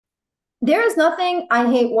There is nothing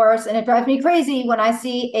I hate worse, and it drives me crazy when I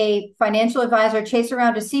see a financial advisor chase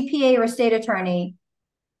around a CPA or a state attorney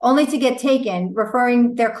only to get taken,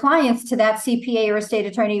 referring their clients to that CPA or a state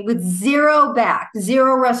attorney with zero back,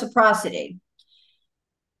 zero reciprocity.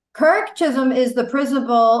 Kirk Chisholm is the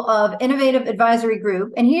principal of Innovative Advisory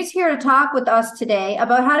Group, and he's here to talk with us today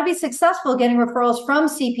about how to be successful getting referrals from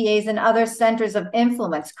CPAs and other centers of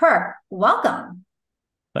influence. Kirk, welcome.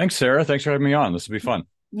 Thanks, Sarah. Thanks for having me on. This will be fun.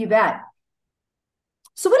 You bet.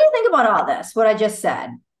 So, what do you think about all this, what I just said?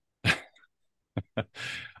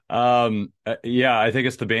 Yeah, I think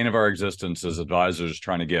it's the bane of our existence as advisors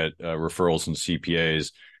trying to get referrals and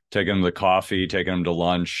CPAs, taking them to coffee, taking them to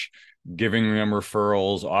lunch, giving them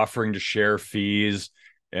referrals, offering to share fees,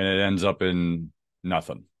 and it ends up in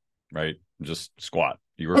nothing, right? Just squat.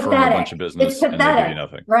 You refer them a bunch Pathetic. of It's business and they give you pathetic.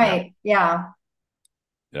 nothing. Yeah, Right. Yeah.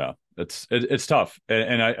 yeah. It's tough.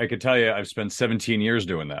 And I can tell you, I've spent 17 years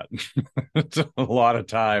doing that. It's a lot of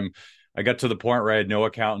time. I got to the point where I had no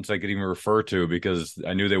accountants I could even refer to because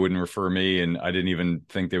I knew they wouldn't refer me, and I didn't even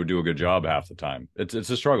think they would do a good job half the time. It's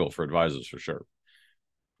a struggle for advisors for sure.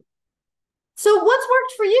 So, what's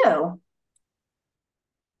worked for you?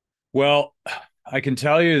 Well, I can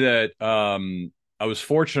tell you that I was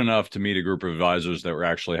fortunate enough to meet a group of advisors that were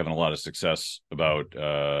actually having a lot of success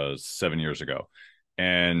about 7 years ago.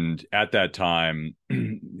 And at that time,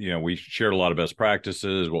 we shared a lot of best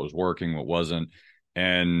practices, what was working, what wasn't.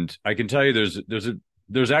 And I can tell you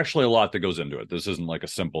there's actually a lot that goes into it. This isn't like a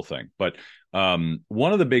simple thing, but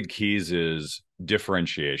one of the big keys is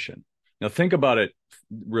differentiation. Now think about it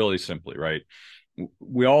really simply, right?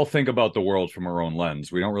 We all think about the world from our own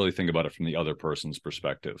lens. We don't really think about it from the other person's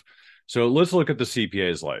perspective. So let's look at the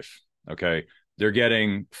CPA's life. Okay. They're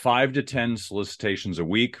getting 5 to 10 solicitations a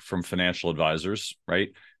week from financial advisors, right?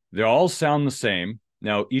 They all sound the same.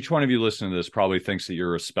 Now, each one of you listening to this probably thinks that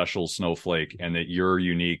you're a special snowflake and that you're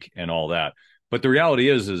unique and all that. But the reality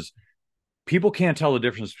is people can't tell the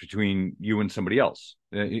difference between you and somebody else.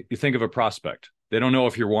 You think of a prospect. They don't know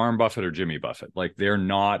if you're Warren Buffett or Jimmy Buffett. Like they're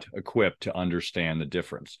not equipped to understand the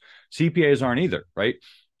difference. CPAs aren't either, right?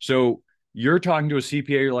 So you're talking to a CPA,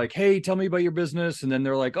 you're like, hey, tell me about your business. And then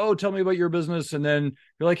they're like, oh, tell me about your business. And then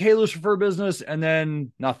you're like, hey, let's refer business. And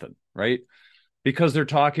then nothing, right? Because they're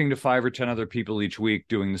talking to 5 or 10 other people each week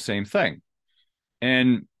doing the same thing.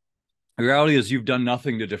 And the reality is you've done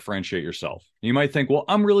nothing to differentiate yourself. You might think, well,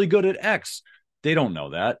 I'm really good at X. They don't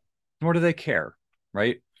know that, nor do they care,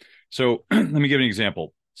 right? So let me give you an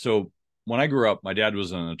example. So when I grew up, my dad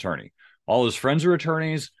was an attorney. All his friends are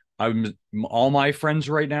attorneys. All my friends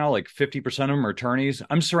right now, like 50% of them are attorneys.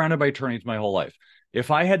 I'm surrounded by attorneys my whole life.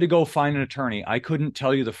 If I had to go find an attorney, I couldn't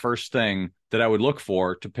tell you the first thing that I would look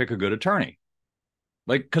for to pick a good attorney.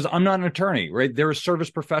 Like, because I'm not an attorney, right? They're a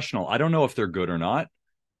service professional. I don't know if they're good or not,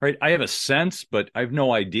 right? I have a sense, but I have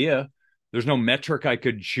no idea. There's no metric I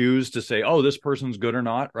could choose to say, oh, this person's good or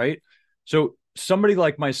not, right? So somebody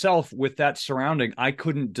like myself with that surrounding, I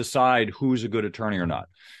couldn't decide who's a good attorney or not.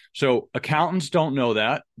 So accountants don't know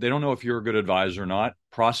that. They don't know if you're a good advisor or not.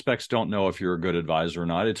 Prospects don't know if you're a good advisor or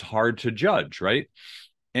not. It's hard to judge, right?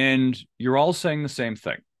 And you're all saying the same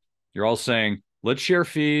thing. You're all saying, let's share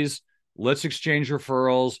fees. Let's exchange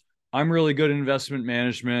referrals. I'm really good at investment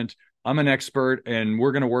management. I'm an expert and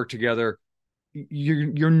we're going to work together.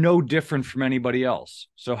 You're no different from anybody else.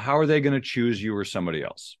 So how are they going to choose you or somebody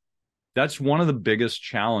else? That's one of the biggest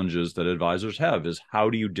challenges that advisors have is how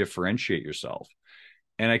do you differentiate yourself?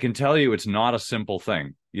 And I can tell you it's not a simple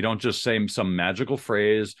thing. You don't just say some magical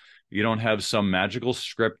phrase. You don't have some magical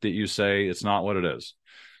script that you say. It's not what it is.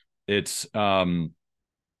 It's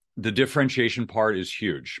the differentiation part is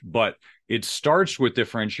huge, but it starts with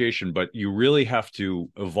differentiation, but you really have to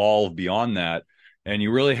evolve beyond that. And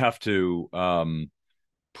you really have to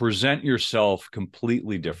present yourself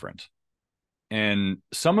completely different. And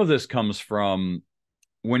some of this comes from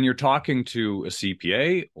when you're talking to a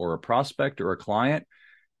CPA or a prospect or a client,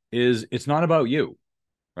 is it's not about you,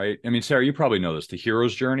 right? I mean, Sarah, you probably know this, the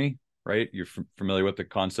hero's journey, right? You're familiar with the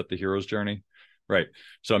concept, the hero's journey, right?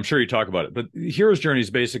 So I'm sure you talk about it, but the hero's journey is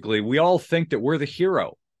basically, we all think that we're the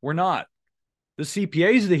hero. We're not. The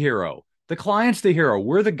CPA is the hero. The client's the hero.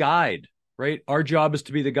 We're the guide, right? Our job is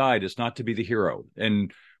to be the guide. It's not to be the hero.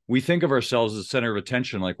 And we think of ourselves as the center of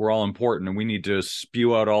attention, like we're all important and we need to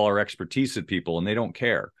spew out all our expertise at people and they don't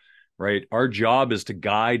care, right? Our job is to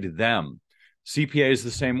guide them. CPA is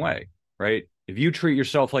the same way, right? If you treat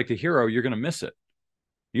yourself like the hero, you're going to miss it.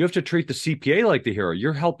 You have to treat the CPA like the hero.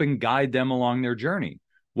 You're helping guide them along their journey.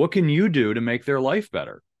 What can you do to make their life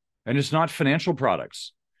better? And it's not financial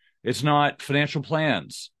products. It's not financial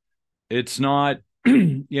plans. It's not,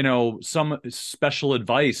 some special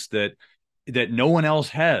advice that that no one else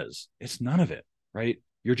has. It's none of it, right?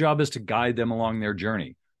 Your job is to guide them along their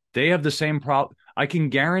journey. They have the same problem. I can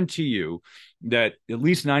guarantee you that at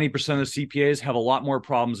least 90% of the CPAs have a lot more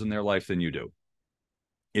problems in their life than you do.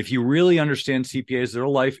 If you really understand CPAs, their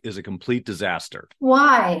life is a complete disaster.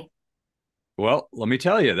 Why? Well, let me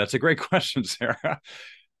tell you, that's a great question, Sarah.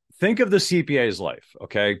 Think of the CPA's life,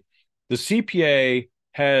 okay? The CPA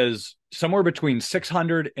has somewhere between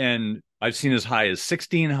 600 and I've seen as high as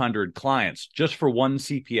 1,600 clients just for one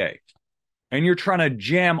CPA. And you're trying to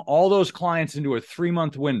jam all those clients into a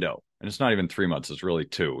 3-month window. And it's not even 3 months, it's really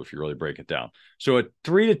 2 if you really break it down. So a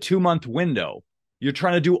 3 to 2 month window, you're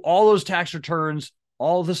trying to do all those tax returns,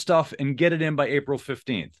 all the stuff, and get it in by April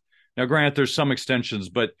 15th. Now, granted, there's some extensions,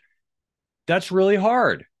 but that's really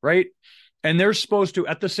hard, right? And they're supposed to,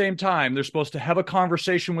 at the same time, they're supposed to have a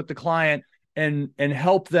conversation with the client and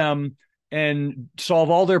help them and solve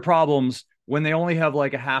all their problems when they only have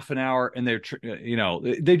like a half an hour and they're,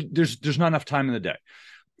 there's not enough time in the day.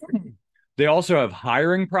 They also have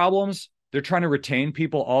hiring problems. They're trying to retain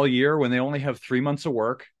people all year when they only have 3 months of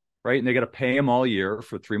work, right? And they got to pay them all year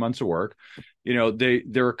for 3 months of work.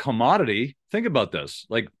 They're a commodity. Think about this.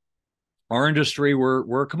 Like our industry,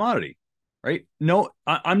 we're a commodity, right? No,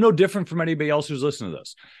 I'm no different from anybody else who's listening to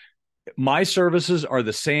this. My services are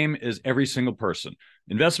the same as every single person.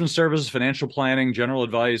 Investment services, financial planning, general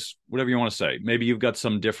advice, whatever you want to say. Maybe you've got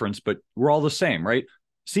some difference, but we're all the same, right?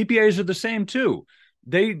 CPAs are the same too.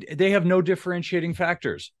 They have no differentiating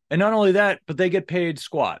factors. And not only that, but they get paid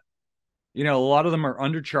squat. A lot of them are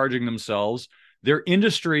undercharging themselves. Their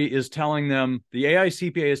industry is telling them, the AI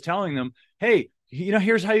CPA is telling them, hey,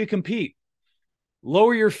 here's how you compete.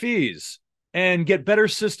 Lower your fees and get better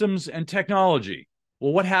systems and technology.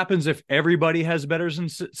 Well, what happens if everybody has better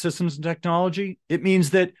systems and technology? It means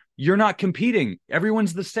that you're not competing.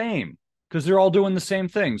 Everyone's the same because they're all doing the same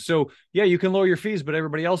thing. So yeah, you can lower your fees, but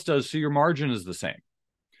everybody else does. So your margin is the same.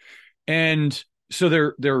 And so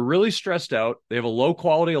they're really stressed out. They have a low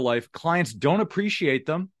quality of life. Clients don't appreciate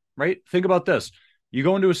them, right? Think about this. You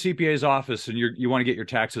go into a CPA's office and you want to get your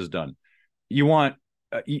taxes done. You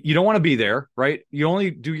don't want to be there, right? You only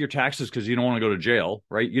do your taxes because you don't want to go to jail,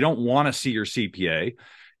 right? You don't want to see your CPA,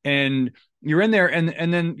 and you're in there,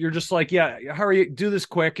 and then you're just like, yeah, hurry, do this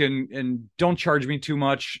quick, and don't charge me too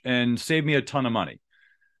much, and save me a ton of money.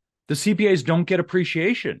 The CPAs don't get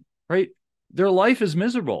appreciation, right? Their life is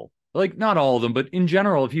miserable. Like not all of them, but in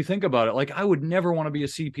general, if you think about it, like I would never want to be a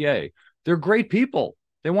CPA. They're great people.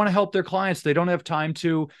 They want to help their clients. They don't have time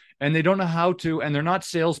to, and they don't know how to, and they're not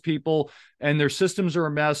salespeople, and their systems are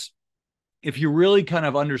a mess. If you really kind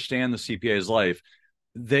of understand the CPA's life,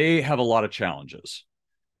 they have a lot of challenges.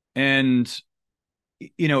 And,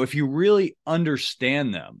 if you really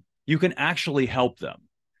understand them, you can actually help them,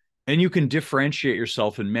 and you can differentiate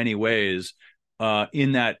yourself in many ways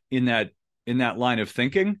in that line of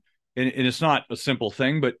thinking. And it's not a simple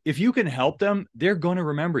thing, but if you can help them, they're going to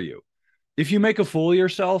remember you. If you make a fool of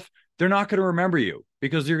yourself, they're not going to remember you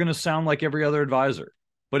because you're going to sound like every other advisor.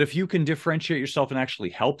 But if you can differentiate yourself and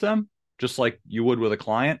actually help them, just like you would with a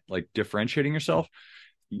client, like differentiating yourself,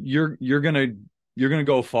 you're going to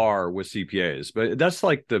go far with CPAs. But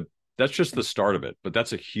that's just the start of it. But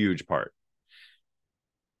that's a huge part.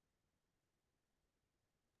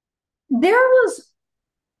 There was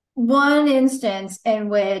one instance in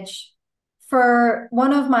which, for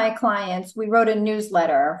one of my clients, we wrote a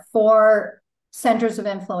newsletter for centers of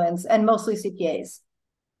influence and mostly CPAs.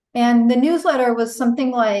 And the newsletter was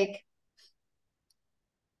something like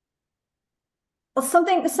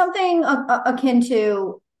something akin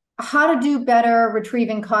to how to do better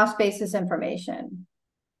retrieving cost basis information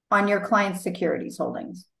on your client's securities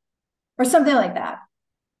holdings or something like that.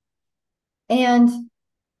 And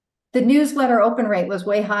the newsletter open rate was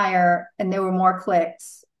way higher and there were more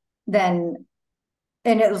clicks and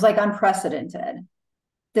it was like unprecedented,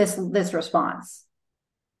 this response.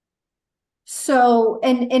 So,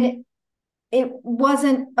 and it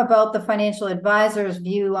wasn't about the financial advisor's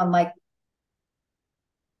view on like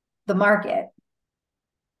the market.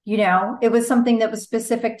 It was something that was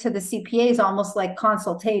specific to the CPAs, almost like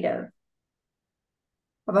consultative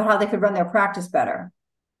about how they could run their practice better.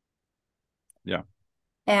 Yeah.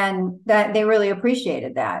 And that they really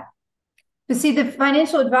appreciated that. But see, the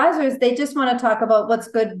financial advisors, they just want to talk about what's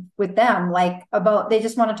good with them. They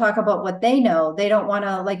just want to talk about what they know. They don't want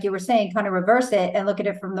to, like you were saying, kind of reverse it and look at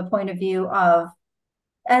it from the point of view of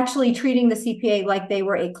actually treating the CPA like they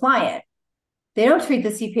were a client. They don't treat the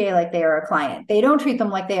CPA like they are a client. They don't treat them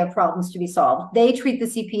like they have problems to be solved. They treat the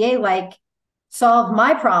CPA like, solve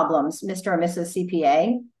my problems, Mr. or Mrs.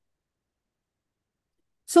 CPA.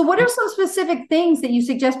 So what are some specific things that you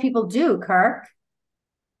suggest people do, Kirk?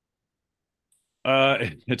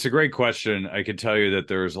 It's a great question. I can tell you that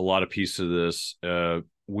there's a lot of pieces of this.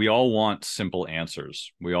 We all want simple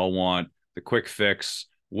answers. We all want the quick fix.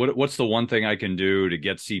 What's the one thing I can do to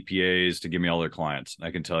get CPAs to give me all their clients?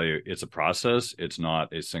 I can tell you it's a process. It's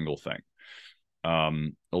not a single thing. A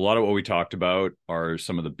lot of what we talked about are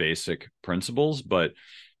some of the basic principles, but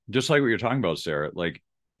just like what you're talking about, Sarah, like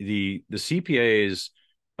the CPAs,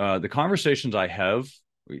 the conversations I have,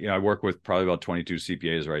 I work with probably about 22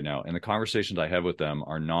 CPAs right now, and the conversations I have with them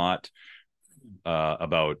are not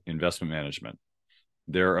about investment management.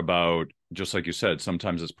 They're about, just like you said,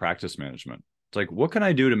 sometimes it's practice management. It's like, what can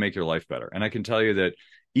I do to make your life better? And I can tell you that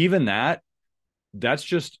even that's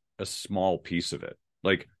just a small piece of it.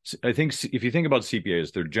 Like, I think if you think about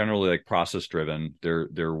CPAs, they're generally like process driven.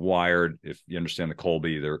 They're wired. If you understand the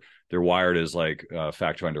Colby, they're wired as like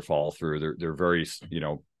fact finder follow through. They're very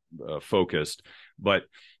focused, but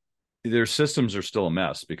their systems are still a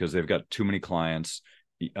mess because they've got too many clients.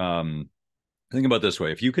 Think about it this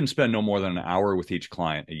way: if you can spend no more than an hour with each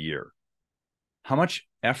client a year, how much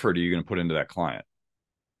effort are you going to put into that client?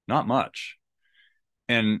 Not much.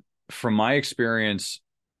 And from my experience,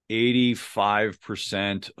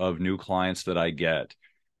 85% of new clients that I get,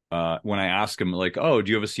 when I ask them like, oh,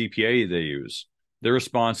 do you have a CPA they use? Their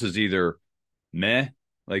response is either meh,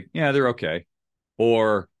 like, yeah, they're okay,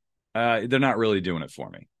 or they're not really doing it for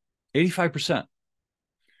me. 85%.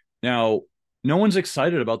 Now, no one's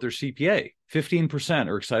excited about their CPA. 15%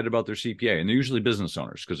 are excited about their CPA, and they're usually business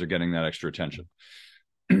owners because they're getting that extra attention.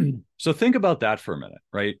 So think about that for a minute,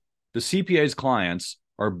 right? The CPA's clients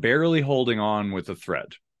are barely holding on with a thread.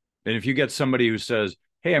 And if you get somebody who says,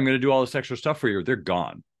 hey, I'm going to do all this extra stuff for you, they're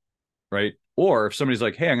gone, right? Or if somebody's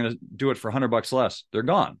like, hey, I'm going to do it for $100 less, they're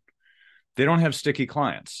gone. They don't have sticky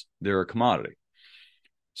clients. They're a commodity.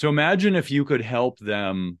 So imagine if you could help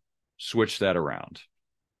them switch that around.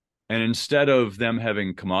 And instead of them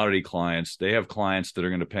having commodity clients, they have clients that are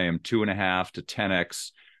going to pay them 2.5 to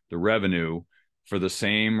 10x the revenue for the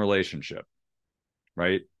same relationship,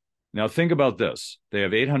 right? Now think about this. They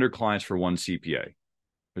have 800 clients for one CPA.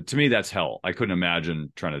 But to me, that's hell. I couldn't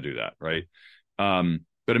imagine trying to do that, right?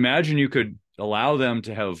 But imagine you could allow them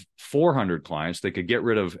to have 400 clients. They could get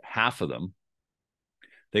rid of half of them.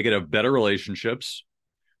 They could have better relationships.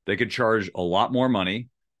 They could charge a lot more money.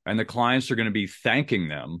 And the clients are going to be thanking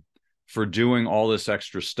them for doing all this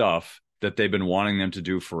extra stuff that they've been wanting them to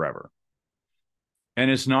do forever. And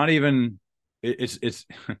it's not even, it's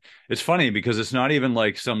it's funny because it's not even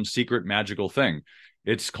like some secret magical thing.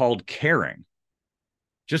 It's called caring.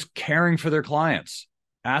 Just caring for their clients,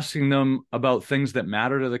 asking them about things that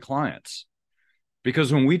matter to the clients.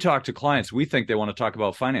 Because when we talk to clients, we think they want to talk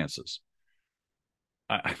about finances.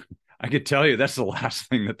 I could tell you that's the last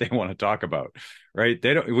thing that they want to talk about, right?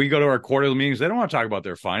 We go to our quarterly meetings. They don't want to talk about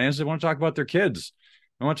their finances. They want to talk about their kids.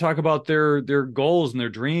 They want to talk about their goals and their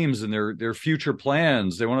dreams and their future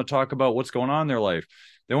plans. They want to talk about what's going on in their life.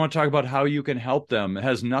 They want to talk about how you can help them. It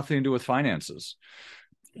has nothing to do with finances.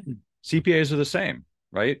 CPAs are the same,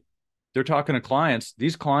 right? They're talking to clients.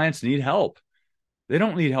 These clients need help. They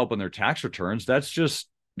don't need help on their tax returns. That's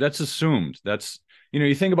assumed.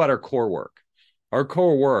 You think about our core work. Our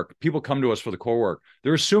core work, people come to us for the core work.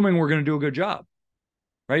 They're assuming we're going to do a good job,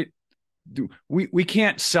 right? We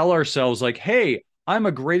can't sell ourselves like, hey, I'm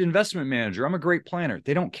a great investment manager. I'm a great planner.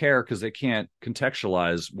 They don't care because they can't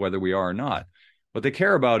contextualize whether we are or not. What they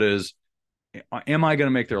care about is, am I going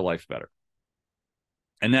to make their life better?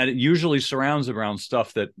 And that usually surrounds around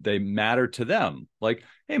stuff that they matter to them. Like,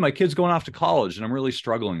 hey, my kid's going off to college and I'm really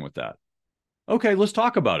struggling with that. Okay, let's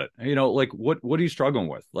talk about it. Like what are you struggling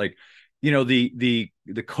with? Like, the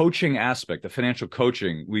coaching aspect, the financial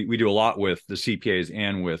coaching, we do a lot with the CPAs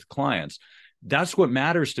and with clients. That's what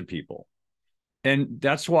matters to people. And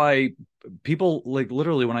that's why people, like,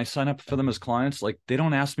 literally when I sign up for them as clients, like, they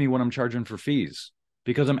don't ask me what I'm charging for fees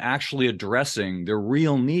because I'm actually addressing their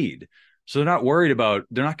real need. So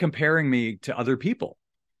they're not comparing me to other people.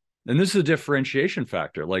 And this is a differentiation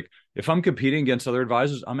factor. Like, if I'm competing against other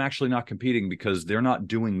advisors, I'm actually not competing because they're not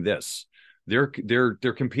doing this. They're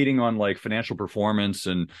competing on like financial performance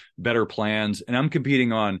and better plans. And I'm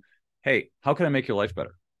competing on, hey, how can I make your life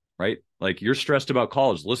better? Right? Like, you're stressed about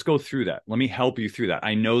college. Let's go through that. Let me help you through that.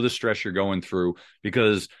 I know the stress you're going through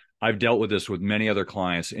because I've dealt with this with many other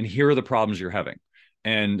clients, and here are the problems you're having.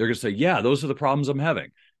 And they're going to say, yeah, those are the problems I'm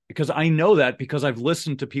having. Because I know that because I've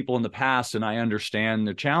listened to people in the past and I understand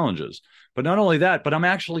their challenges. But not only that, but I'm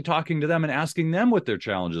actually talking to them and asking them what their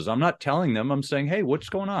challenges. I'm not telling them. I'm saying, hey, what's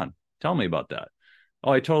going on? Tell me about that.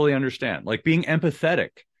 Oh, I totally understand. Like, being empathetic.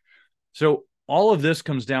 So all of this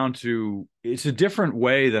comes down to, it's a different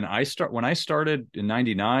way than when I started in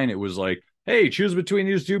 99. It was like, hey, choose between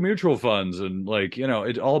these two mutual funds, and like,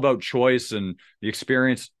 it's all about choice and the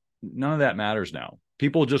experience. None of that matters now.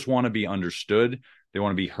 People just want to be understood, they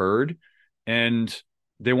want to be heard, and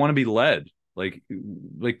they want to be led. Like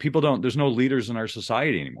people don't, there's no leaders in our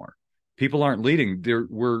society anymore. People aren't leading.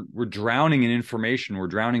 We're drowning in information, we're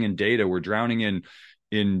drowning in data, we're drowning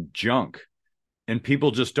in junk. And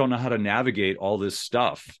people just don't know how to navigate all this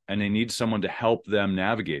stuff, and they need someone to help them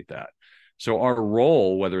navigate that. So our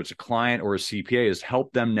role, whether it's a client or a CPA, is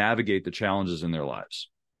help them navigate the challenges in their lives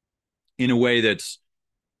in a way that's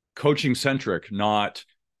coaching centric, not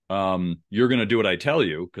you're going to do what I tell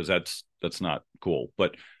you, because that's not cool,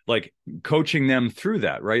 but like coaching them through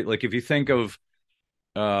that, right? Like if you think of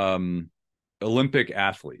Olympic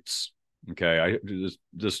athletes. Okay.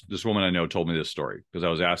 This woman I know told me this story because I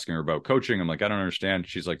was asking her about coaching. I'm like, I don't understand.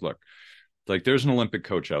 She's like, look, like there's an Olympic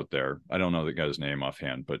coach out there. I don't know the guy's name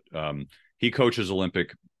offhand, but he coaches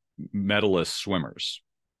Olympic medalist swimmers.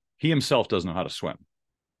 He himself doesn't know how to swim.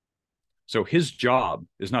 So his job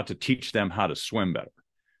is not to teach them how to swim better.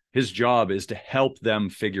 His job is to help them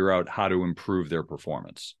figure out how to improve their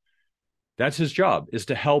performance. That's his job, is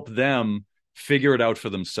to help them figure it out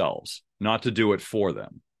for themselves, not to do it for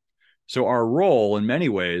them. So our role in many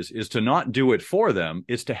ways is to not do it for them.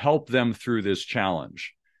 It's to help them through this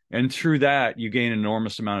challenge. And through that, you gain an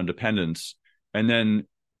enormous amount of dependence. And then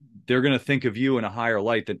they're going to think of you in a higher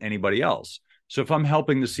light than anybody else. So if I'm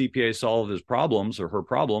helping the CPA solve his problems or her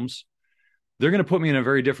problems, they're going to put me in a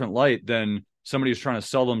very different light than somebody who's trying to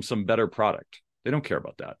sell them some better product. They don't care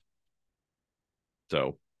about that.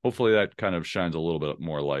 So hopefully that kind of shines a little bit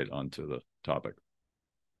more light onto the topic.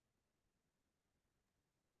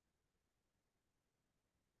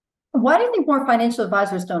 Why do you think more financial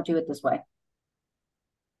advisors don't do it this way?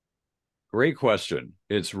 Great question.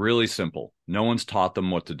 It's really simple. No one's taught them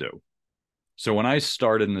what to do. So when I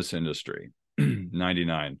started in this industry,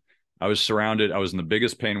 99, I was in the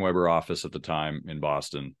biggest PaineWebber office at the time in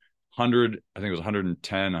Boston. I think it was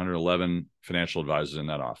 110, 111 financial advisors in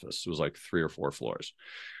that office. It was like 3 or 4 floors.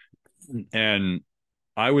 And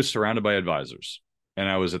I was surrounded by advisors, and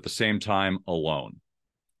I was at the same time alone.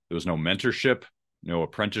 There was no mentorship, no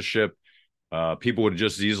apprenticeship. People would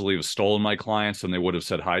just easily have stolen my clients, and they would have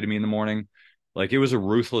said hi to me in the morning. Like, it was a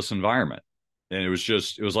ruthless environment. And it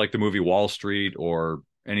was like the movie Wall Street or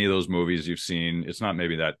any of those movies you've seen. It's not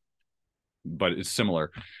maybe that, but it's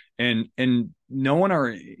similar. And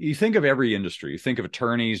you think of every industry, you think of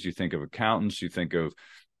attorneys, you think of accountants, you think of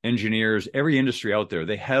engineers, every industry out there,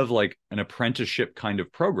 they have like an apprenticeship kind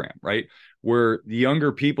of program, right? Where the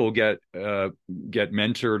younger people get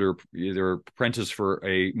mentored or either apprentice for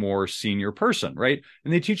a more senior person, right?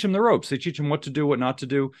 And they teach them the ropes. They teach them what to do, what not to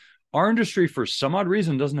do. Our industry, for some odd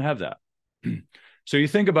reason, doesn't have that. So you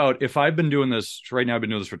think about, if I've been doing this right now, I've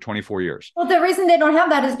been doing this for 24 years. Well, the reason they don't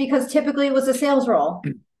have that is because typically it was a sales role.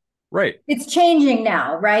 Right. It's changing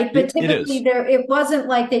now, right? But typically it wasn't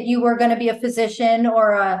like that you were going to be a physician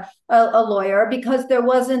or a lawyer, because there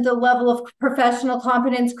wasn't a level of professional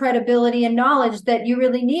competence, credibility, and knowledge that you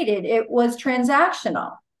really needed. It was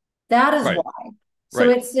transactional. That is why. So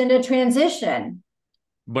it's in a transition.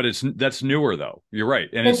 But that's newer though. You're right.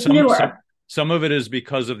 And it's newer. Some of it is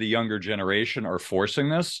because of the younger generation are forcing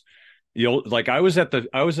this. Like I was at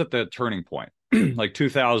the turning point. Like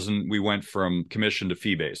 2000, we went from commission to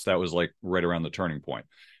fee-based. That was like right around the turning point.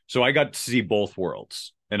 So I got to see both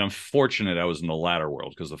worlds. And I'm fortunate I was in the latter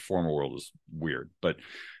world, because the former world was weird. But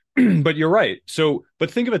you're right. So,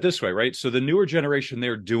 but think of it this way, right? So the newer generation,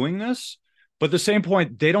 they're doing this, but at the same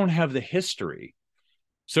point, they don't have the history.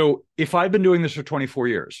 So if I've been doing this for 24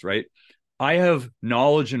 years, right, I have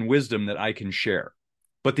knowledge and wisdom that I can share,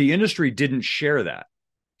 but the industry didn't share that.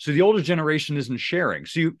 So the older generation isn't sharing.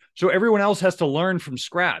 So everyone else has to learn from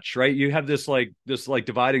scratch, right? You have this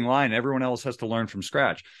dividing line. Everyone else has to learn from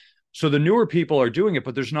scratch. So the newer people are doing it,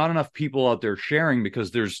 but there's not enough people out there sharing, because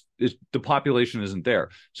the population isn't there.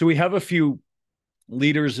 So we have a few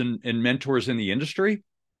leaders and mentors in the industry,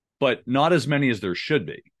 but not as many as there should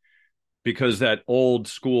be, because that old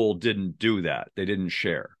school didn't do that. They didn't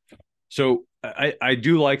share. So I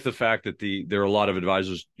do like the fact that there are a lot of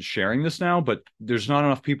advisors sharing this now, but there's not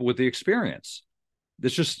enough people with the experience.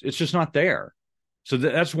 It's just not there. So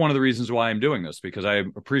that's one of the reasons why I'm doing this, because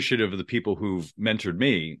I'm appreciative of the people who've mentored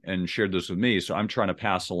me and shared this with me. So I'm trying to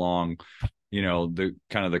pass along, the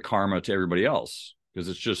kind of the karma to everybody else,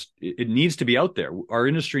 because it needs to be out there. Our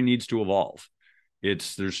industry needs to evolve.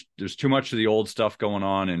 There's too much of the old stuff going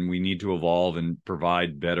on, and we need to evolve and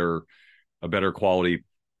provide a better quality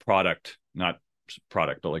product, not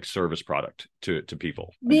product, but like service product to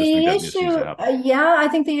people. I just think The that needs to issue, happen. yeah, I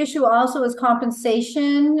think the issue also is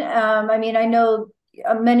compensation. I mean, I know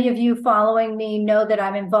many of you following me know that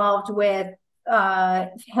I'm involved with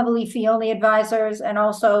heavily fee-only advisors and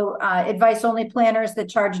also advice-only planners that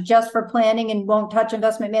charge just for planning and won't touch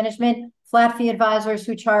investment management, flat fee advisors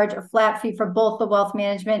who charge a flat fee for both the wealth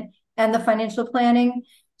management and the financial planning.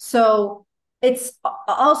 So it's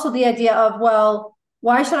also the idea of, well,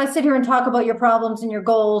 why should I sit here and talk about your problems and your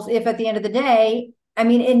goals if at the end of the day, I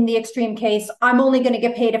mean, in the extreme case, I'm only going to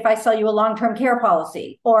get paid if I sell you a long-term care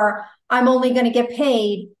policy, or I'm only going to get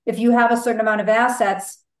paid if you have a certain amount of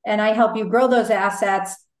assets and I help you grow those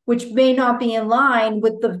assets, which may not be in line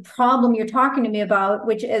with the problem you're talking to me about,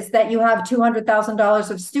 which is that you have $200,000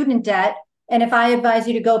 of student debt. And if I advise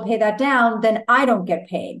you to go pay that down, then I don't get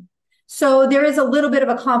paid. So there is a little bit of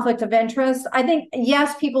a conflict of interest. I think,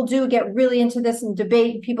 yes, people do get really into this and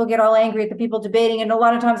debate. People get all angry at the people debating. And a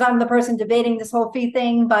lot of times I'm the person debating this whole fee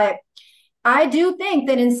thing. But I do think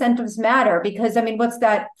that incentives matter because, I mean, what's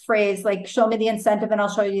that phrase? Like, show me the incentive and I'll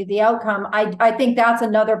show you the outcome. I think that's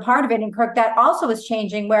another part of it. And Kirk, that also is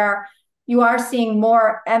changing where you are seeing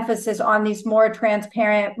more emphasis on these more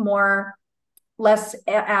transparent, more less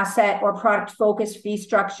asset or product focused fee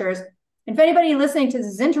structures. If anybody listening to this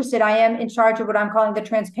is interested, I am in charge of what I'm calling the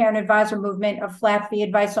transparent advisor movement of flat fee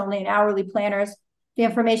advice only and hourly planners. The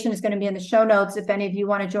information is going to be in the show notes if any of you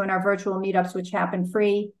want to join our virtual meetups, which happen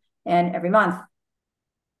free and every month.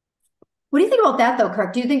 What do you think about that though,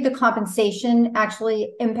 Kirk? Do you think the compensation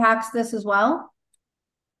actually impacts this as well?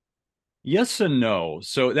 Yes and no.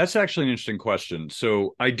 So that's actually an interesting question.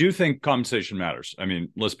 So I do think compensation matters. I mean,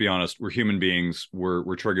 let's be honest, we're human beings.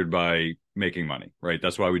 We're triggered by making money, right?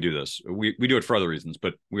 That's why we do this. We do it for other reasons,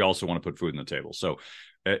 but we also want to put food on the table. So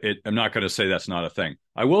I'm not going to say that's not a thing.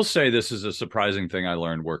 I will say this is a surprising thing I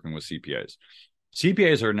learned working with CPAs.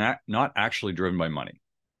 CPAs are not actually driven by money.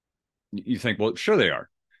 You think, well, sure they are.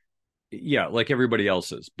 Yeah, like everybody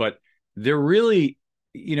else is, but they're really,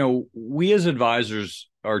 we as advisors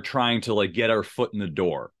are trying to like get our foot in the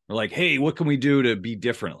door. We're like, hey, what can we do to be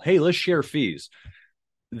different? Hey, let's share fees.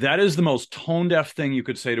 That is the most tone deaf thing you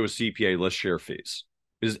could say to a CPA. Let's share fees.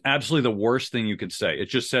 It is absolutely the worst thing you could say. It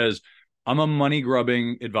just says, I'm a money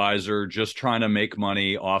grubbing advisor just trying to make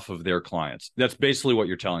money off of their clients. That's basically what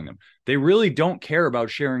you're telling them. They really don't care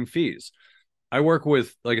about sharing fees. I work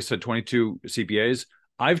with, like I said, 22 CPAs.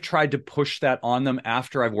 I've tried to push that on them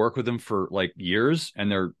after I've worked with them for like years,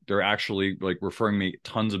 and they're actually like referring me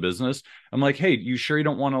tons of business. I'm like, hey, you sure you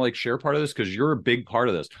don't want to like share part of this because you're a big part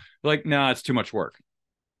of this? They're like, nah, it's too much work.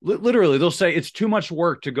 Literally, they'll say it's too much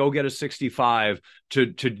work to go get a 65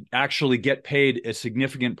 to actually get paid a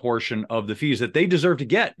significant portion of the fees that they deserve to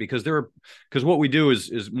get because what we do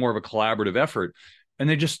is more of a collaborative effort, and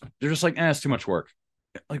they're just like, it's too much work.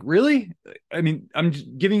 Like, really? I mean, I'm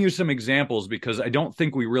giving you some examples because I don't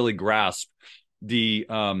think we really grasp the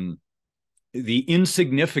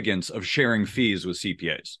insignificance of sharing fees with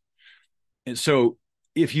CPAs. And so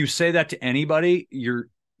if you say that to anybody,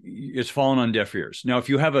 it's falling on deaf ears. Now, if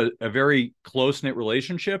you have a very close-knit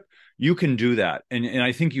relationship, you can do that. And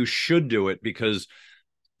I think you should do it because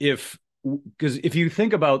if you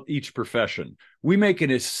think about each profession, we make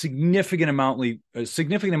it a significant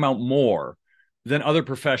amount more than other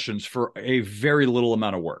professions for a very little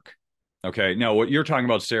amount of work. Okay. Now, what you're talking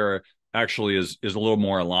about, Sarah, actually is a little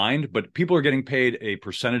more aligned, but people are getting paid a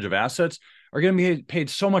percentage of assets are going to be paid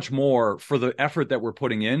so much more for the effort that we're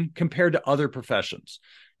putting in compared to other professions.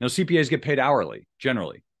 Now, CPAs get paid hourly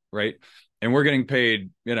generally, right? And we're getting paid,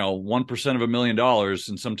 1% of $1 million.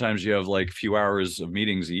 And sometimes you have like a few hours of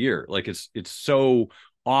meetings a year. Like it's so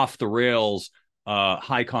off the rails,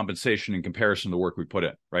 high compensation in comparison to the work we put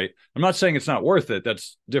in, right? I'm not saying it's not worth it.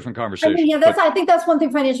 That's a different conversation. I mean, I think that's one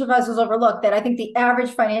thing financial advisors overlook, that I think the average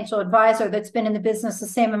financial advisor that's been in the business the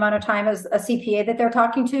same amount of time as a CPA that they're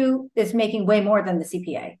talking to is making way more than the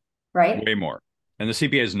CPA, right? Way more. And the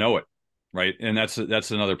CPAs know it, right? And that's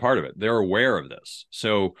another part of it. They're aware of this.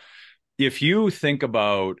 So if you think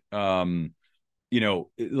about, like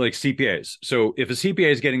CPAs, so if a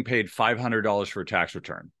CPA is getting paid $500 for a tax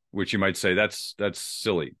return, which you might say that's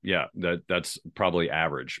silly. Yeah, that's probably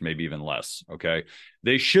average, maybe even less. Okay.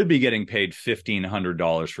 They should be getting paid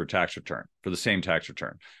 $1,500 for a tax return, for the same tax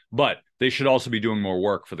return. But they should also be doing more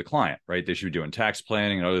work for the client, right? They should be doing tax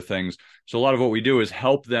planning and other things. So a lot of what we do is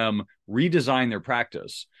help them redesign their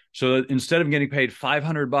practice. So that instead of getting paid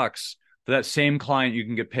 $500 for that same client, you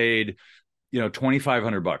can get paid,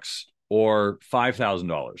 $2,500 or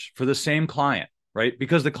 $5,000 for the same client, right?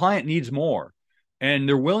 Because the client needs more. And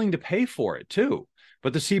they're willing to pay for it too.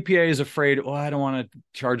 But the CPA is afraid, oh, I don't want to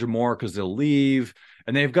charge them more because they'll leave.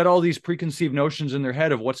 And they've got all these preconceived notions in their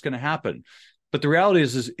head of what's going to happen. But the reality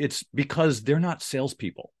is it's because they're not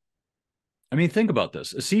salespeople. I mean, think about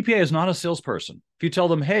this. A CPA is not a salesperson. If you tell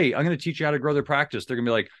them, hey, I'm going to teach you how to grow their practice, they're going to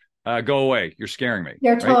be like, go away. You're scaring me.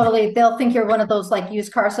 They're Right? totally, they'll think you're one of those like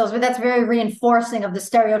used car salesmen. That's very reinforcing of the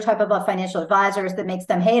stereotype about financial advisors that makes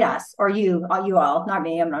them hate us, or you all, not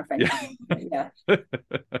me. I'm not financial. Yeah.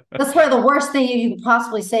 That's where the worst thing you could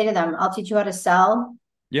possibly say to them, I'll teach you how to sell.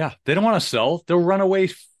 Yeah. They don't want to sell. They'll run away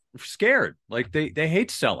scared. Like they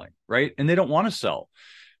hate selling, right? And they don't want to sell.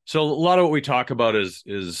 So a lot of what we talk about is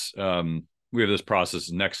we have this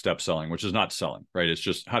process, next step selling, which is not selling, right? It's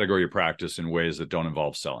just how to grow your practice in ways that don't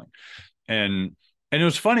involve selling. And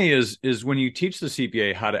what's funny is when you teach the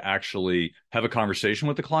CPA how to actually have a conversation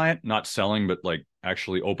with the client, not selling, but like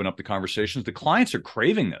actually open up the conversations, the clients are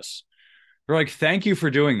craving this. They're like, thank you for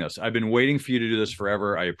doing this. I've been waiting for you to do this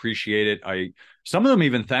forever. I appreciate it. Some of them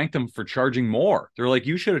even thank them for charging more. They're like,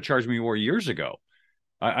 you should have charged me more years ago.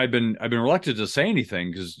 I've been reluctant to say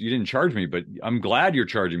anything because you didn't charge me, but I'm glad you're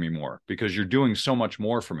charging me more because you're doing so much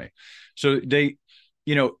more for me. So they,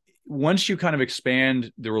 once you kind of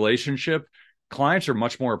expand the relationship, clients are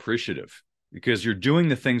much more appreciative because you're doing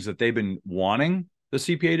the things that they've been wanting the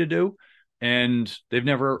CPA to do, and they've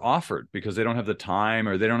never offered because they don't have the time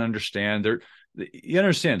or they don't understand. You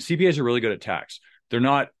understand, CPAs are really good at tax. They're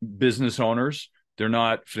not business owners. They're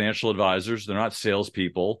not financial advisors. They're not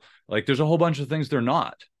salespeople. Like there's a whole bunch of things they're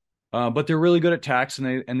not, but they're really good at tax,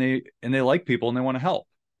 and they like people and they want to help.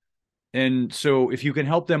 And so if you can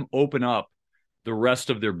help them open up the rest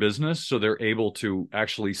of their business so they're able to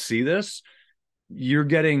actually see this, you're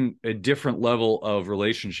getting a different level of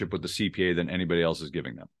relationship with the CPA than anybody else is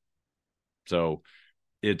giving them. So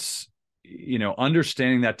it's,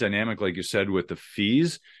 understanding that dynamic, like you said, with the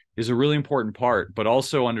fees is a really important part, but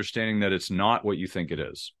also understanding that it's not what you think it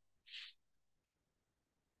is.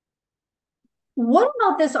 What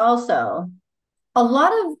about this also? A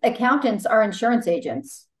lot of accountants are insurance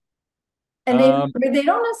agents. And they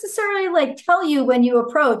don't necessarily like tell you when you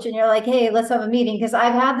approach and you're like, hey, let's have a meeting. Because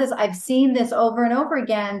I've seen this over and over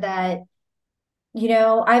again that,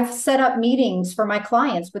 I've set up meetings for my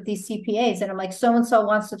clients with these CPAs. And I'm like, so-and-so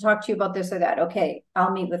wants to talk to you about this or that. Okay,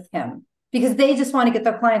 I'll meet with him. Because they just want to get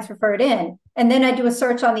their clients referred in. And then I do a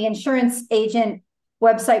search on the insurance agent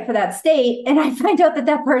website for that state. And I find out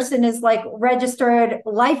that person is like registered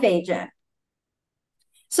life agent.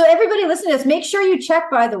 So everybody listen to this, make sure you check,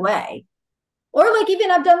 by the way. Or like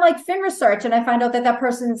even I've done like fin research and I find out that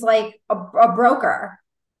person's like a broker.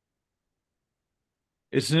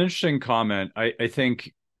 It's an interesting comment. I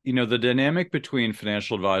think, the dynamic between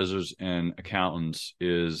financial advisors and accountants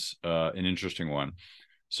is an interesting one.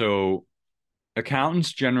 So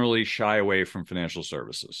accountants generally shy away from financial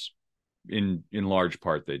services. In large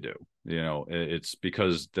part, they do. It's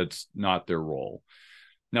because that's not their role.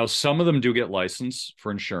 Now, some of them do get licensed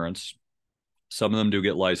for insurance. Some of them do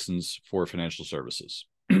get licensed for financial services,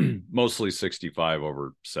 mostly 65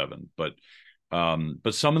 over 7, but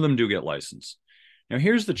some of them do get licensed. Now,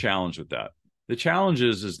 here's the challenge with that. The challenge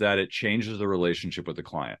is that it changes the relationship with the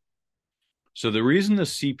client. So the reason the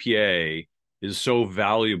CPA is so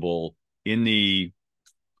valuable in the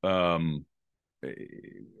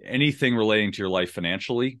anything relating to your life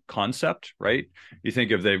financially concept, right? You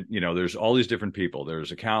think of there's all these different people.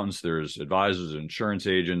 There's accountants, there's advisors, insurance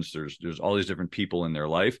agents, there's all these different people in their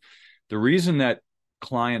life. The reason that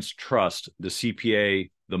clients trust the CPA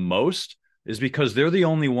the most is because they're the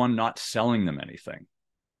only one not selling them anything.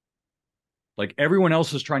 Like everyone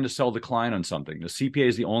else is trying to sell the client on something. The CPA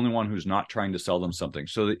is the only one who's not trying to sell them something.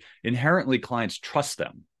 So that inherently clients trust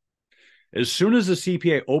them. As soon as the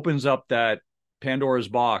CPA opens up that Pandora's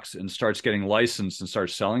box and starts getting licensed and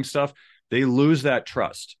starts selling stuff, they lose that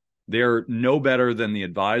trust. They're no better than the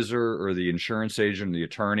advisor or the insurance agent, the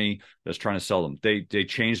attorney that's trying to sell them. They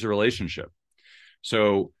change the relationship.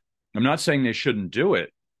 So I'm not saying they shouldn't do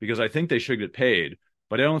it because I think they should get paid,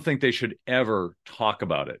 but I don't think they should ever talk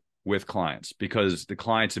about it with clients because the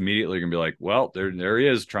clients immediately are going to be like, well, there he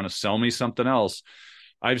is trying to sell me something else.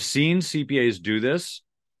 I've seen CPAs do this.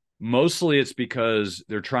 Mostly it's because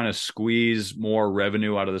they're trying to squeeze more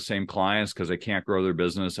revenue out of the same clients because they can't grow their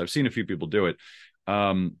business. I've seen a few people do it.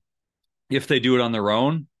 If they do it on their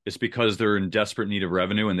own, it's because they're in desperate need of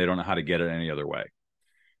revenue and they don't know how to get it any other way.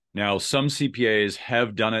 Now, some CPAs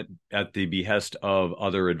have done it at the behest of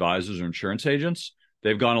other advisors or insurance agents.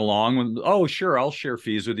 They've gone along with, oh, sure, I'll share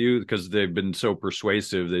fees with you because they've been so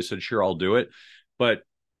persuasive. They said, sure, I'll do it. But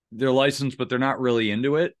they're licensed, but they're not really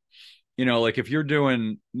into it. Like if you're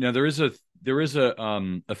doing, there is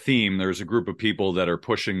a theme. There's a group of people that are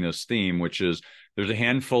pushing this theme, which is there's a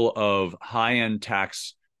handful of high-end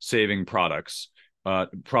tax saving products,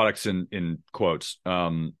 products in quotes,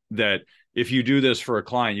 that if you do this for a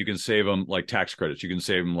client, you can save them like tax credits. You can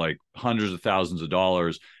save them like hundreds of thousands of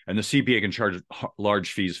dollars, and the CPA can charge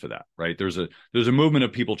large fees for that, right? There's a movement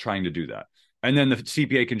of people trying to do that. And then the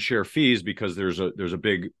CPA can share fees because you're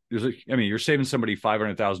saving somebody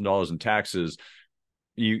 $500,000 in taxes.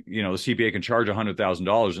 The CPA can charge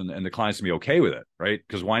 $100,000 and the client's gonna be okay with it, right?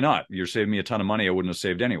 Because why not? You're saving me a ton of money I wouldn't have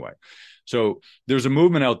saved anyway. So there's a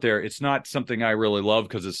movement out there. It's not something I really love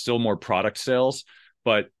because it's still more product sales,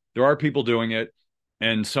 but there are people doing it.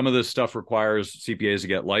 And some of this stuff requires CPAs to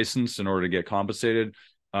get licensed in order to get compensated.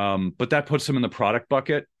 But that puts them in the product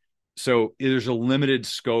bucket. So there's a limited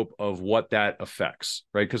scope of what that affects,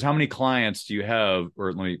 right? Because how many clients do you have,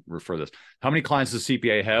 or let me refer this, how many clients does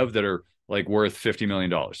CPA have that are like worth $50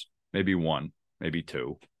 million? Maybe one, maybe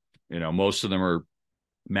two. Most of them are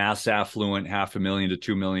mass affluent, $500,000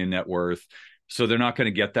 to $2 million net worth. So they're not going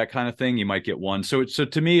to get that kind of thing. You might get one. So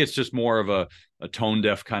to me, it's just more of a tone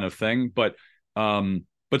deaf kind of thing. But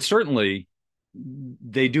certainly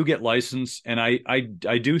they do get licensed, and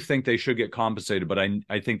I do think they should get compensated, but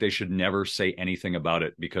I think they should never say anything about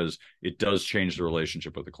it because it does change the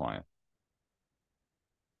relationship with the client.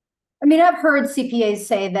 I mean, I've heard CPAs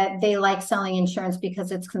say that they like selling insurance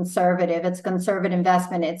because it's conservative. It's a conservative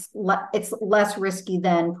investment. It's less risky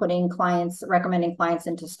than recommending clients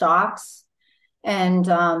into stocks. And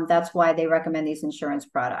that's why they recommend these insurance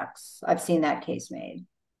products. I've seen that case made.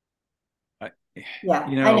 Yeah,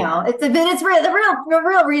 I know. The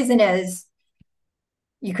real reason is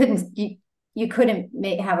you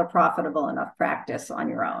couldn't have a profitable enough practice on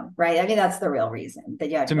your own, right? I mean, that's the real reason that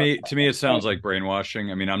you have to me, it sounds like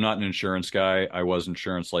brainwashing. I mean, I'm not an insurance guy. I was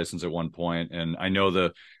insurance licensed at one point, and I know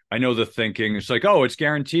the thinking. It's like, oh, it's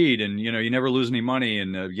guaranteed, and you never lose any money,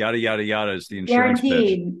 and yada yada yada is the insurance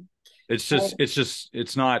pitch. It's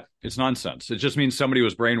nonsense. It just means somebody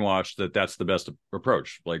was brainwashed that's the best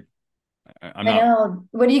approach. Like, I know.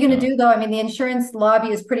 What are you going to do though? I mean, the insurance lobby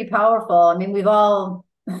is pretty powerful. I mean, we've all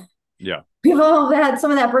had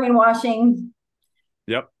some of that brainwashing.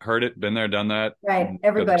 Yep. Heard it. Been there, done that. Right.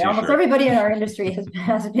 Almost everybody in our industry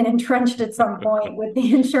has been entrenched at some point with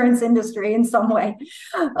the insurance industry in some way.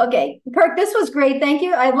 Okay. Kirk, this was great. Thank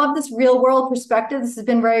you. I love this real world perspective. This has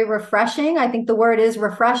been very refreshing. I think the word is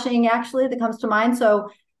refreshing, actually, that comes to mind. So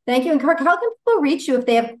thank you. And Kirk, how can people reach you if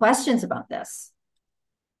they have questions about this?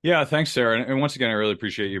 Yeah, thanks, Sarah. And once again, I really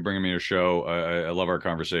appreciate you bringing me to your show. I love our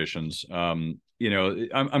conversations. I'm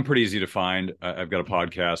pretty easy to find. I've got a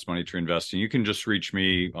podcast, Money Tree Investing. You can just reach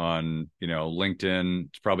me on, LinkedIn.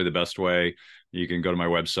 It's probably the best way. You can go to my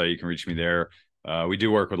website. You can reach me there. We do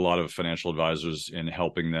work with a lot of financial advisors in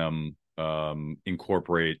helping them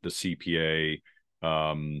incorporate the CPA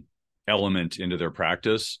element into their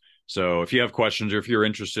practice. So if you have questions or if you're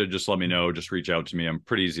interested, just let me know. Just reach out to me. I'm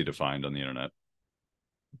pretty easy to find on the internet.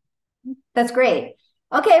 That's great.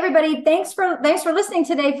 Okay, everybody. Thanks for listening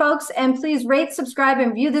today, folks. And please rate, subscribe,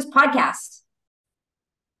 and view this podcast.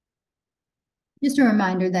 Just a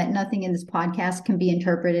reminder that nothing in this podcast can be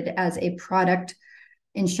interpreted as a product,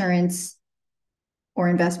 insurance, or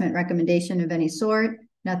investment recommendation of any sort.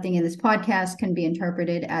 Nothing in this podcast can be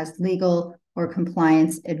interpreted as legal or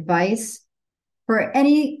compliance advice. For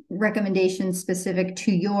any recommendations specific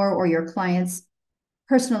to your or your client's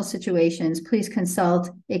personal situations, please consult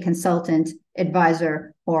a consultant,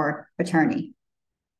 advisor, or attorney.